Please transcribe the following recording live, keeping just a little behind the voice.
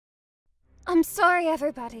I'm sorry,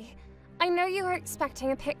 everybody. I know you were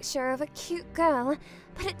expecting a picture of a cute girl,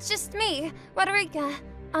 but it's just me, Roderika.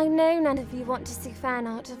 I know none of you want to see fan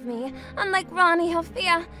art of me, unlike Rani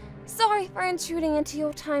Hafia. Sorry for intruding into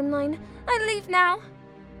your timeline. I leave now.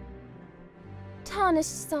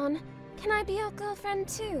 Tarnished-san, can I be your girlfriend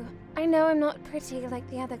too? I know I'm not pretty like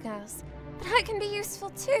the other girls, but I can be useful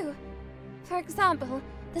too. For example,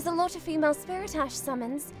 there's a lot of female spirit ash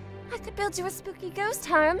summons. I could build you a spooky ghost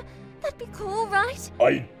harem. That'd be cool, right?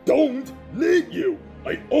 I don't need you!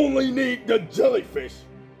 I only need the jellyfish!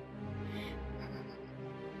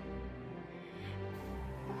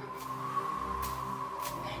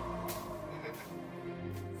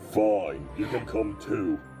 Fine, you can come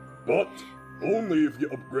too. But only if you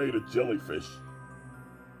upgrade a jellyfish.